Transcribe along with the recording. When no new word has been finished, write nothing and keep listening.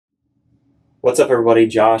What's up, everybody?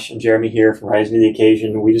 Josh and Jeremy here from Rise to the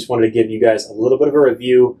Occasion. We just wanted to give you guys a little bit of a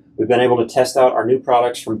review. We've been able to test out our new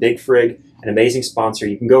products from Big Frig, an amazing sponsor.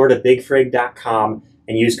 You can go over to bigfrig.com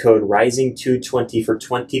and use code RISING220 for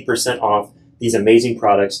 20% off these amazing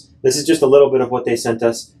products. This is just a little bit of what they sent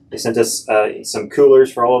us. They sent us some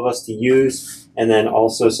coolers for all of us to use, and then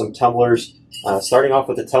also some tumblers. Starting off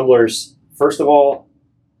with the tumblers, first of all,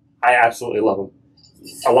 I absolutely love them.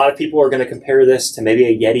 A lot of people are going to compare this to maybe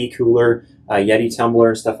a Yeti cooler, a Yeti tumbler,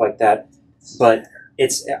 and stuff like that. But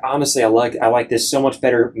it's honestly, I like this so much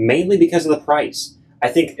better, mainly because of the price. I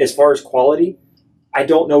think as far as quality, I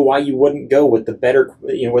don't know why you wouldn't go with the better,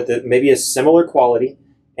 with maybe a similar quality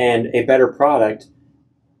and a better product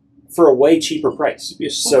for a way cheaper price. It'd be a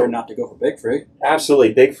sucker not to go for Big Frig.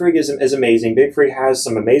 Absolutely. Big Frig is amazing. Big Frig has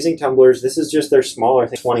some amazing tumblers. This is just their smaller, I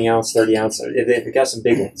think 20 ounce, 30 ounce. They've got some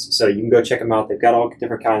big ones. So you can go check them out. They've got all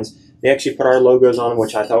different kinds. They actually put our logos on them,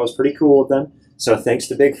 which I thought was pretty cool of them. So thanks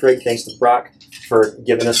to Big Frig, thanks to Brock for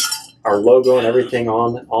giving us our logo and everything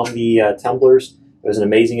on the tumblers. It was an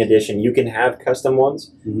amazing addition. You can have custom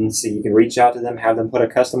ones. So you can reach out to them, have them put a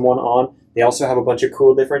custom one on. They also have a bunch of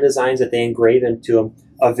cool different designs that they engrave into them.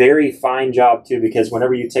 A very fine job, too, because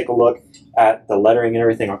whenever you take a look at the lettering and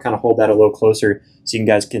everything, I'll kind of hold that a little closer so you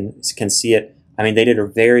guys can see it. I mean, they did a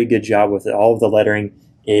very good job with it. All of the lettering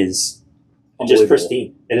is just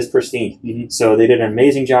pristine. It is pristine. So they did an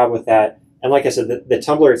amazing job with that. And like I said, the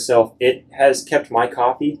tumbler itself, it has kept my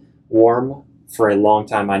coffee warm for a long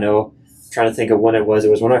time. I know, I'm trying to think of when it was.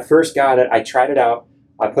 It was when I first got it. I tried it out.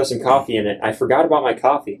 I put some coffee in it. I forgot about my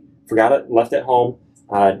coffee. Forgot it, left it home.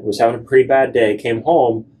 Was having a pretty bad day. Came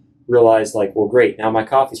home, realized well, great. Now my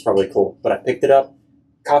coffee's probably cold. But I picked it up.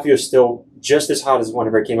 Coffee was still just as hot as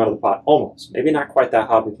whenever it came out of the pot. Almost. Maybe not quite that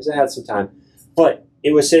hot because it had some time. But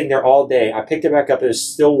it was sitting there all day. I picked it back up. It was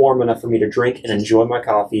still warm enough for me to drink and enjoy my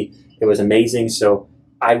coffee. It was amazing. So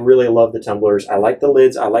I really love the tumblers. I like the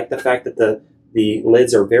lids. I like the fact that the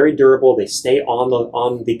lids are very durable. They stay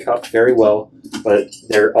on the cup very well. But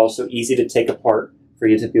they're also easy to take apart for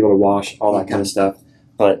you to be able to wash, all that kind of stuff.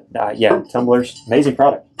 But yeah, tumblers, amazing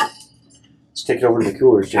product. Let's take it over to the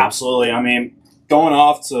coolers, Jim. Absolutely. I mean, going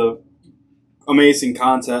off to amazing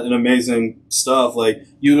content and amazing stuff,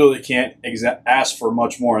 you really can't ask for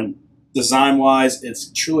much more. And design-wise,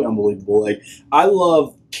 it's truly unbelievable. I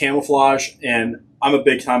love camouflage, and I'm a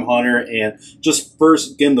big-time hunter, and just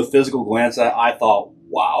first getting the physical glance at it, I thought,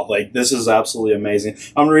 wow, this is absolutely amazing.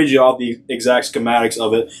 I'm going to read you all the exact schematics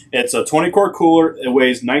of it. It's a 20-quart cooler. It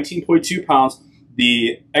weighs 19.2 pounds.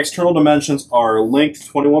 The external dimensions are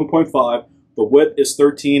length 21.5, the width is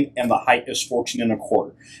 13, and the height is 14 and a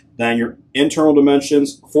quarter. Then your internal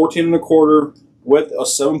dimensions, 14 and a quarter, width of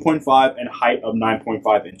 7.5, and height of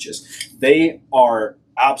 9.5 inches. They are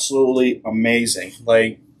absolutely amazing.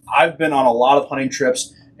 I've been on a lot of hunting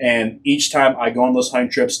trips, and each time I go on those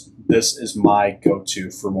hunting trips, this is my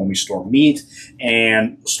go-to for when we store meat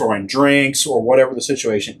and storing drinks or whatever the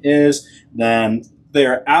situation is. Then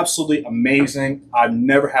they're absolutely amazing. I've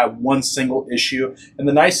never had one single issue. And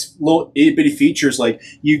the nice little itty-bitty features,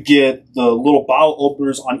 you get the little bottle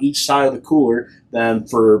openers on each side of the cooler. Then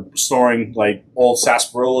for storing old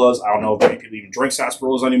sarsaparillas, I don't know if any people even drink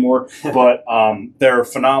sarsaparillas anymore, but they're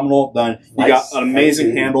phenomenal. Then you got an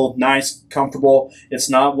amazing handle, nice, comfortable. It's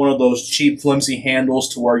not one of those cheap, flimsy handles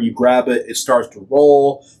to where you grab it, it starts to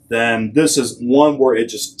roll. Then this is one where it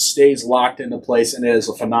just stays locked into place, and it is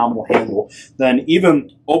a phenomenal handle. Then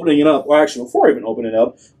even opening it up, well, actually, before I even open it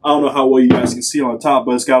up, I don't know how well you guys can see on the top,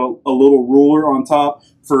 but it's got a little ruler on top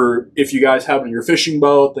for if you guys have it in your fishing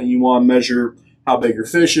boat, then you want to measure how big your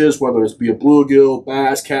fish is, whether it's be a bluegill,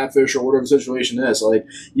 bass, catfish, or whatever the situation is.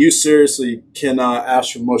 You seriously cannot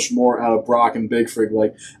ask for much more out of Brock and Big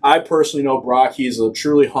Frig. I personally know Brock. He's a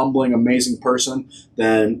truly humbling, amazing person.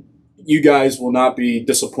 Then you guys will not be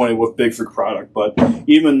disappointed with Big Frig product. But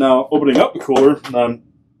even now, opening up the cooler,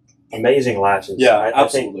 amazing latches. Yeah,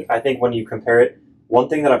 absolutely. I think when you compare it, one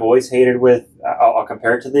thing that I've always hated with, I'll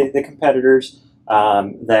compare it to the competitors,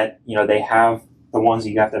 that they have the ones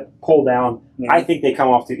you have to pull down. I think they come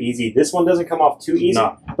off too easy. This one doesn't come off too easy,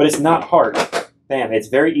 but it's not hard. Bam, it's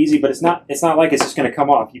very easy, but it's not like it's just going to come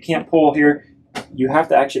off. You can't pull here. You have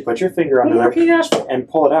to actually put your finger under there and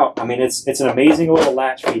pull it out. I mean, it's an amazing little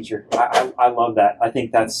latch feature. I love that. I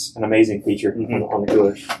think that's an amazing feature on the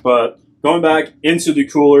cooler. But going back into the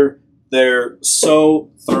cooler, they're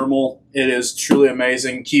so thermal. It is truly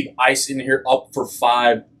amazing. Keep ice in here up for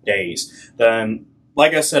 5 days. Then,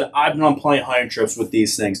 like I said, I've been on plenty of hunting trips with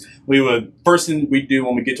these things. First thing we do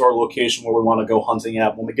when we get to our location where we want to go hunting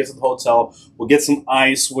at, when we get to the hotel, we'll get some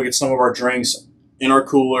ice, we'll get some of our drinks in our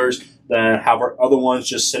coolers. then have our other ones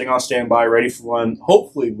just sitting on standby, ready for when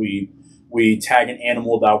hopefully we tag an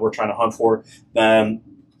animal that we're trying to hunt for. Then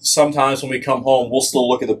sometimes when we come home, we'll still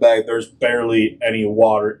look at the bag. There's barely any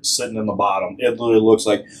water sitting in the bottom. It literally looks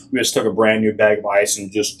like we just took a brand new bag of ice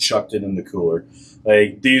and just chucked it in the cooler.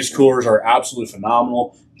 Like, these coolers are absolutely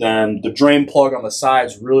phenomenal. Then the drain plug on the side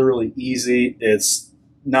is really, really easy. It's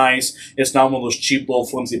nice. It's not one of those cheap little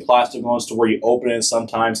flimsy plastic ones to where you open it and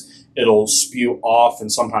sometimes it'll spew off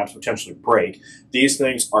and sometimes potentially break. These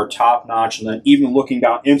things are top notch. And then even looking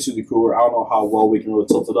down into the cooler, I don't know how well we can really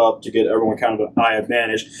tilt it up to get everyone kind of an eye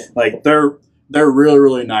advantage. Like, they're really,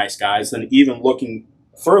 really nice, guys. And even looking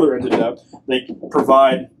further into depth, they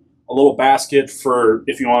provide a little basket for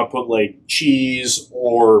if you want to put like cheese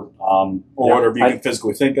or whatever you can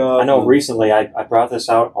physically think of. I know recently I brought this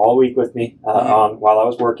out all week with me while I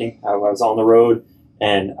was working. I was on the road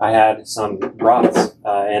and I had some brats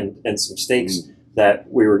and some steaks that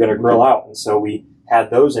we were going to grill out. And so we had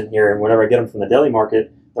those in here. And whenever I get them from the deli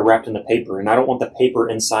market, they're wrapped in the paper. And I don't want the paper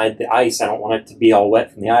inside the ice. I don't want it to be all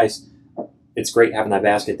wet from the ice. It's great having that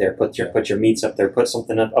basket there. Put your meats up there. Put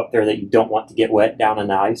something up there that you don't want to get wet down in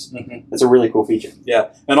the ice. It's a really cool feature. Yeah,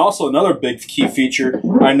 and also another big key feature,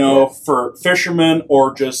 I know for fishermen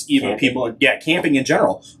or just even people, camping in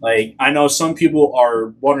general. Like, I know some people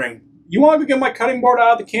are wondering, you want to get my cutting board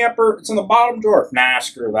out of the camper? It's in the bottom drawer. Nah,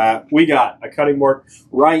 screw that. We got a cutting board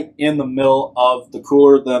right in the middle of the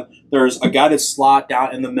cooler. Then there's a guided slot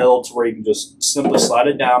down in the middle to where you can just simply slide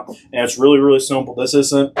it down, and it's really, really simple. This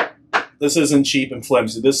isn't cheap and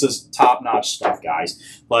flimsy. This is top-notch stuff,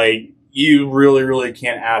 guys. Like, you really, really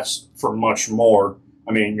can't ask for much more.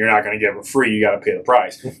 I mean, you're not going to get it free. You got to pay the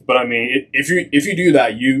price. But I mean, if you do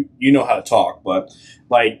that, you know how to talk. But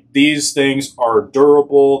like, these things are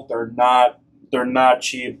durable. They're not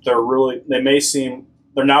cheap. They're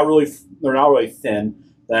not really thin.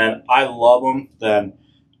 Then I love them. Then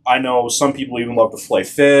I know some people even love to fillet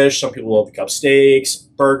fish. Some people love to cut steaks,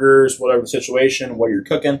 burgers, whatever the situation, what you're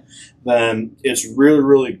cooking. Then it's really,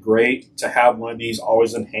 really great to have one of these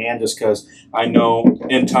always in hand, just because I know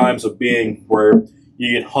in times of being where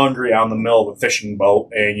you get hungry out in the middle of a fishing boat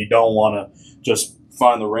and you don't want to just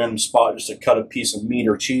find the random spot just to cut a piece of meat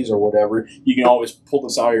or cheese or whatever, you can always pull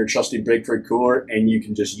this out of your trusty Big Frig cooler and you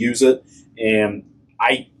can just use it. And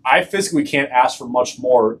I physically can't ask for much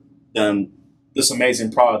more than this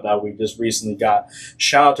amazing product that we just recently got.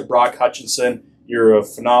 Shout out to Brock Hutchinson. You're a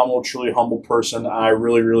phenomenal, truly humble person. I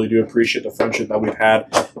really, really do appreciate the friendship that we've had.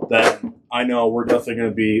 That I know we're definitely going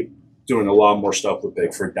to be doing a lot more stuff with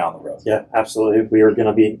Big Frig down the road. Yeah, absolutely. We are going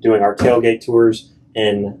to be doing our tailgate tours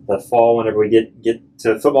in the fall whenever we get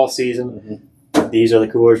to football season. These are the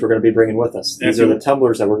coolers we're going to be bringing with us. These are the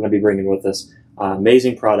tumblers that we're going to be bringing with us.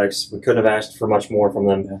 Amazing products. We couldn't have asked for much more from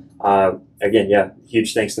them. Again,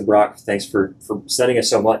 huge thanks to Brock. Thanks for sending us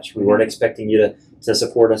so much. We weren't expecting you to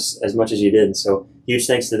support us as much as you did. So huge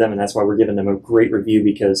thanks to them, and that's why we're giving them a great review,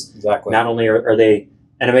 because not only are they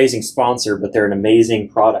an amazing sponsor, but they're an amazing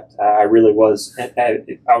product. I really was.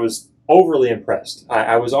 I was overly impressed.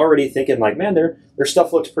 I was already thinking, like, man, their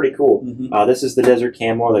stuff looks pretty cool. This is the Desert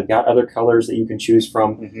Camo. They've got other colors that you can choose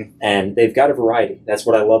from, and they've got a variety. That's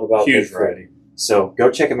what I love about Huge Big Frig. variety. So go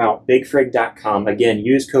check them out, bigfrig.com. Again,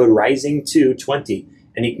 use code RISING220,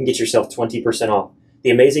 and you can get yourself 20% off. The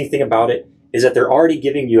amazing thing about it is that they're already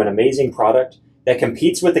giving you an amazing product that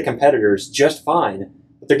competes with the competitors just fine,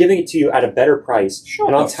 but they're giving it to you at a better price.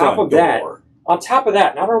 And on top of that,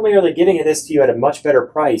 not only are they giving this to you at a much better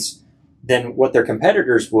price than what their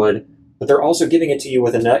competitors would, but they're also giving it to you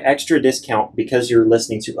with an extra discount because you're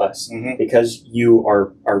listening to us, because you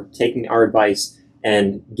are taking our advice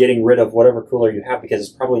and getting rid of whatever cooler you have, because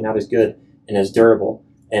it's probably not as good and as durable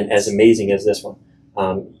and as amazing as this one.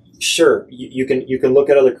 Sure, you can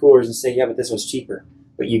look at other coolers and say, yeah, but this was cheaper.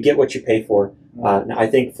 But you get what you pay for. I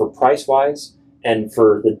think for price-wise and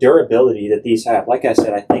for the durability that these have, like I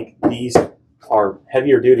said, I think these are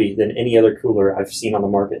heavier duty than any other cooler I've seen on the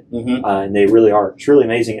market. And they really are truly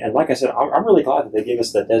amazing. And like I said, I'm really glad that they gave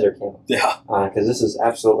us the Desert Camo. Yeah. Because this is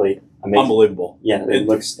absolutely amazing. Unbelievable. Yeah, it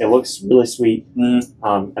looks really sweet.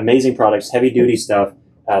 Amazing products, heavy duty stuff.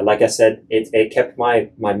 Like I said, it kept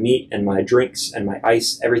my meat and my drinks and my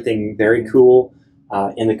ice, everything very cool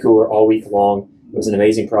in the cooler all week long. It was an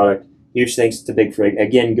amazing product. Huge thanks to Big Frig.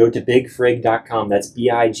 Again, go to bigfrig.com. That's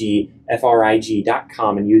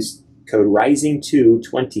BIGFRIG.com and use code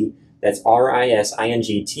RISING220. That's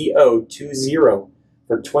RISINGTO20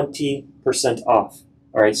 for 20% off.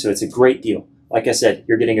 All right, so it's a great deal. Like I said,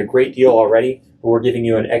 you're getting a great deal already, but we're giving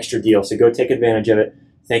you an extra deal. So go take advantage of it.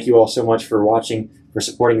 Thank you all so much for watching, for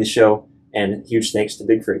supporting the show, and huge thanks to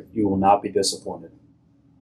Big Frig. You will not be disappointed.